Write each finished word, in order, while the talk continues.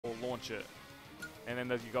launch it. And then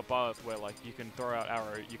you got bars where like you can throw out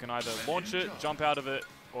arrow. You can either launch it, jump out of it,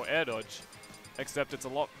 or air dodge. Except it's a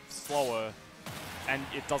lot slower, and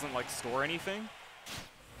it doesn't like store anything.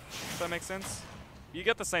 Does that make sense? You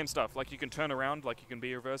get the same stuff. Like you can turn around, like you can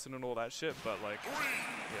be reversing and all that shit. But like,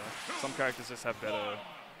 yeah, some characters just have better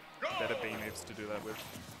B moves to do that with.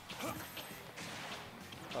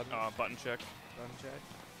 Button check. Button check.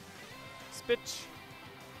 Spitch.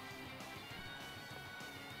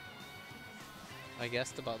 I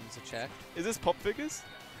guess the buttons are checked. Is this pop figures?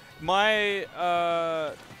 My,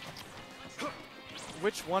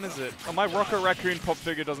 which one is it? Oh, my Rocket Raccoon pop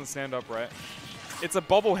figure doesn't stand up right. It's a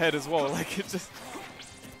bobblehead as well, like it just...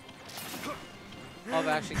 Of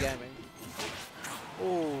actually gaming.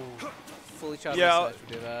 Ooh. Fully charged research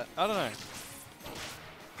would do that. I don't know.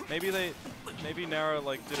 Maybe Naora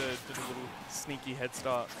like did a little sneaky head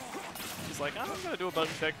start. She's like, oh, I'm gonna do a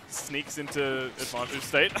button check. Sneaks into advantage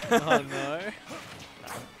state. Oh no. No.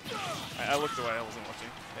 I looked away. I wasn't watching.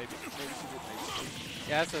 Maybe she did. Maybe she did.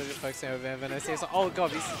 Yeah, that's what I was focusing on. And I see it's like, oh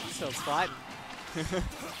god, he's still fighting.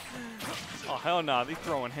 Oh hell nah, they're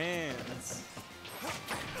throwing hands.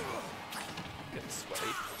 Getting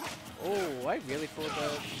sweaty. Oh, I really thought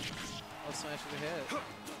that I'll smash it ahead.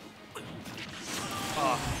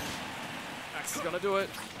 Oh, Max is gonna do it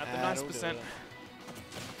at the nice percent.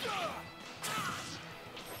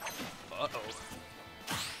 Uh-oh.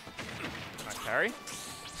 Can I carry?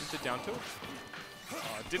 Is it down to it?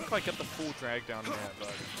 Oh, I didn't quite get the full drag down there,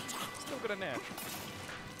 but still got a nair.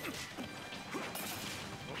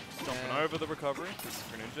 Oh, jumping over the recovery. This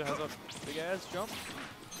Greninja has a big ass jump.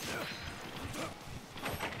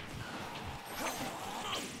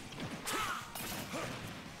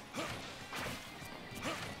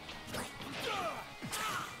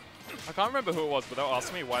 I can't remember who it was, but they were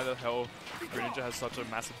asking me why the hell Greninja has such a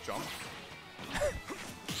massive jump.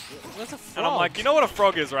 What's a frog? And I'm like, you know what a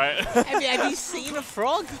frog is, right? have you seen a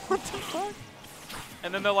frog? What the fuck?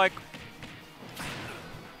 And then they're like,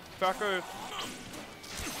 Falco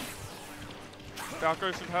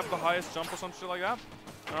should have the highest jump or some shit like that.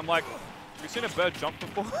 And I'm like, have you seen a bird jump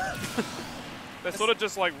before? They sort of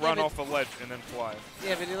just like run off a ledge and then fly.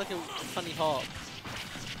 Yeah, but they're like a funny hop.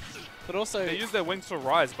 But also... They use their wings to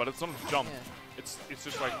rise, but it's not a jump. Yeah. It's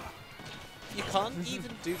just like... You can't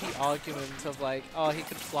even do the argument of like, oh, he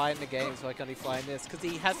could fly in the game, so why can't he fly in this? Because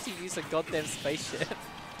he has to use a goddamn spaceship.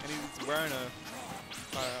 And he's wearing a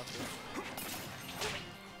fire outfit.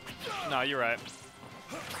 Nah, you're right.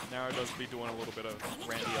 Naora does be doing a little bit of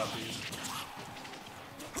Randy upbeats.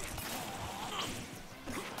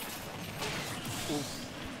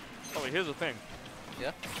 Oh, here's the thing.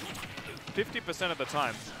 Yeah? 50% of the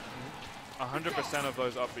time, 100% of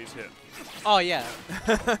those upbeats hit. Oh, yeah.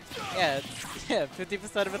 Yeah,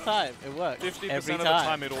 50% of the time. It works. 50% every of the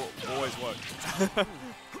time it always works.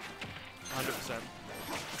 100%.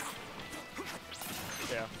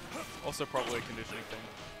 Yeah. Also probably a conditioning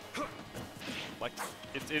thing. Like,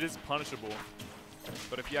 it is punishable,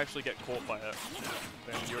 but if you actually get caught by it,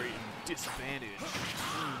 then you're in disadvantage.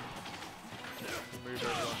 The move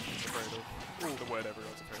everyone's afraid of. Ooh, the word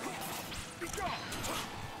everyone's afraid of.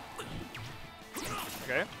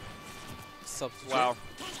 Okay. Substitute. Wow.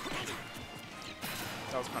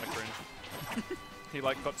 That was kind of cringe. He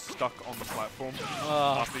like got stuck on the platform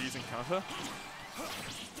after using counter.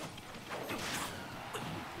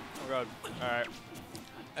 Oh god. Alright.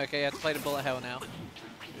 Okay, you have to play the bullet hell now.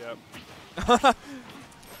 Yep.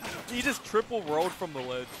 He just triple rolled from the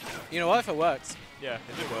ledge. You know what? If it works. Yeah,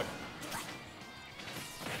 it did work.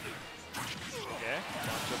 Yeah,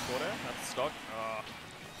 just got it. That's stock.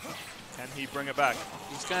 Can he bring it back?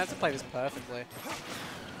 You're just gonna have to play this perfectly.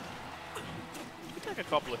 You can take a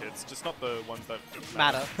couple of hits, just not the ones that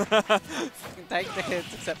matter. You can take the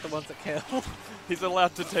hits except the ones that kill. He's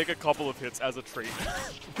allowed to take a couple of hits as a treat.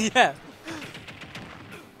 Yeah.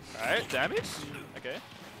 Alright, damage. Okay.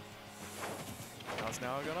 How's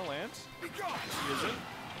now gonna land? He isn't.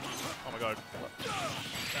 Oh my god.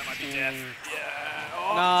 That might be death. Yeah.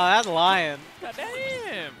 Oh. No, that's lion. God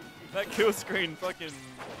damn. That kill screen fucking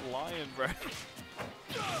lion, bro.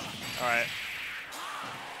 Alright.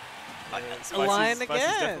 A lion Spicy's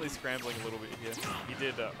again. Definitely scrambling a little bit here. He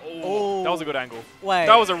did. Oh, that was a good angle. Wait.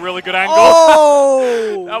 That was a really good angle.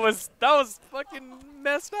 Oh! that was fucking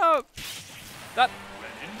messed up. That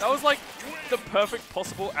was like the perfect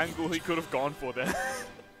possible angle he could have gone for there.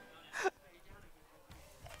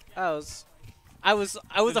 I was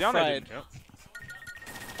afraid.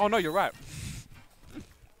 Oh no, you're right.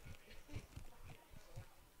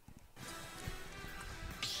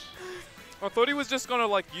 I thought he was just gonna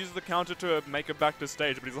like use the counter to make it back to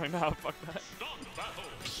stage, but he's like, nah, fuck that.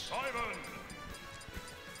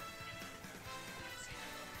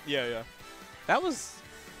 Yeah, yeah. That was...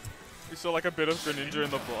 We saw like a bit of Greninja in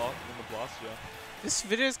the blast, yeah. This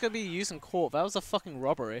video is gonna be used in court. That was a fucking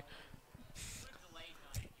robbery.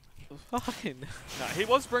 Fucking... Nah, he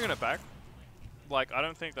was bringing it back. Like, I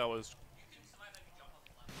don't think that was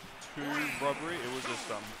too robbery. It was just,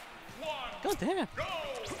 God damn.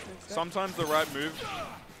 sometimes the right move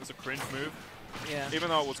is a cringe move. Yeah. Even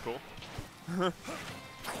though it was cool.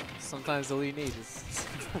 Sometimes all you need is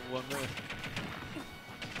one move.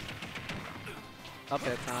 Up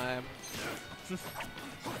air time.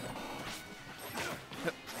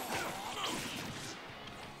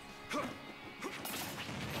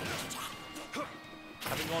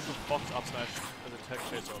 Having gone for Fox up smash as a tech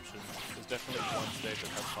chase option, there's definitely one stage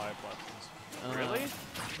that has higher platforms. Really?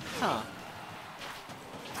 Huh.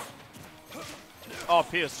 Oh,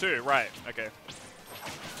 PS2, right, okay.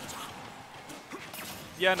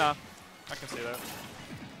 Yeah, nah, I can see that.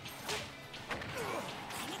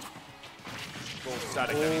 Well,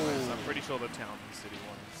 static anyways, I'm pretty sure the town and city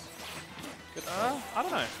one is good. I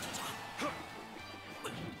don't know.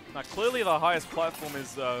 Now, clearly the highest platform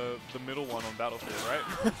is the middle one on Battlefield, right?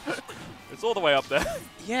 It's all the way up there.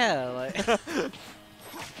 Yeah, like...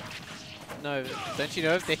 No, don't you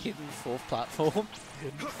know if they're hidden fourth platform?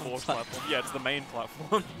 Fourth platform. Yeah, it's the main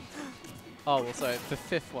platform. Oh, well, sorry, the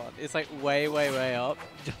fifth one. It's like way, way, way up,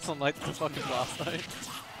 just on like the fucking blast zone.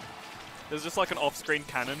 There's just like an off-screen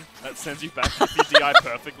cannon that sends you back if you DI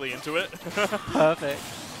perfectly into it. Perfect.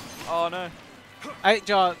 Oh no.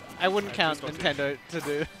 John, I wouldn't count Nintendo to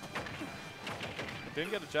do.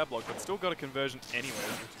 Didn't get a jab block, but still got a conversion anyways,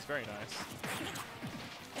 which is very nice.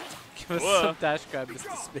 Give us some dash grab,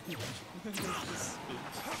 Mr. Spin.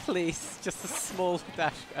 Please, just a small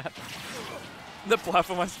dash grab. The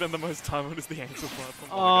platform I spend the most time on is the Angel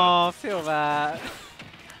platform. Oh, I feel that.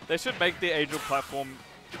 They should make the Angel platform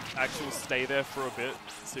actually stay there for a bit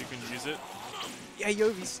so you can use it. Yeah,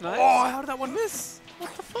 Yovi Snipe. Oh, how did that one miss?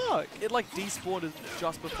 What the fuck? It like despawned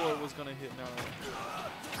just before it was gonna hit. No.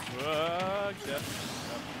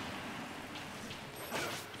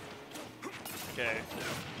 Okay,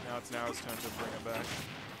 now it's Naora's turn to bring it back.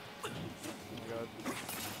 Oh my god.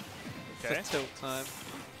 Okay. It's tilt time.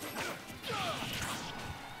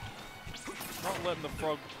 Not letting the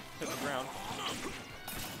frog hit the ground.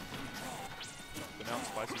 But now it's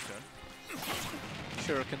Spicy's turn.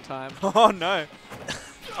 Shuriken time. Oh no!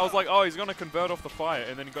 I was like, oh, he's gonna convert off the fire,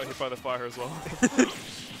 and then he got hit by the fire as well. Okay.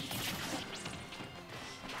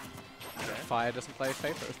 Fire doesn't play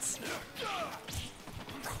favorites.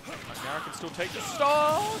 Naora can still take the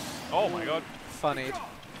start! Oh my god. Funnied.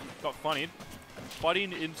 Got funnied.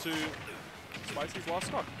 Butting into Spicy's last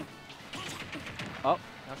stock. Oh.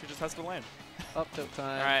 Now she just has to land. Up tilt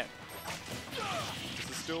time. Alright. This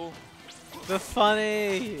is still The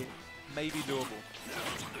funny! maybe doable.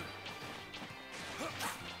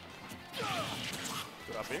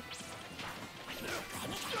 Good up here.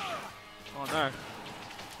 Oh no.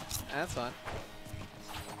 That's fine.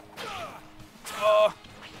 Oh!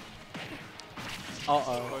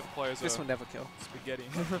 Uh-oh. Both players This are will never kill. spaghetti.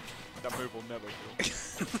 That move will never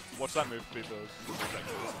kill. Watch that move be the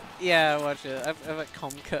Yeah, watch it. I've a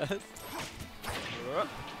Comcast.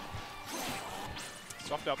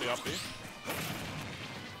 Stuffed out the up B.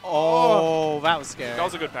 Oh, that was scary. That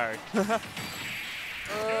was a good parry. That's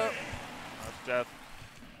death.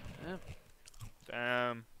 Yeah.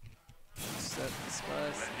 Damn. Set the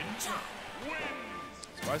spice.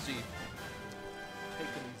 Spicy.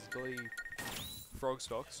 Taking these bloody frog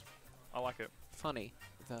stocks. I like it. Funny.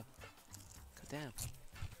 God damn.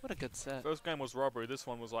 What a good set. First game was robbery. This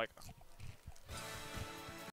one was like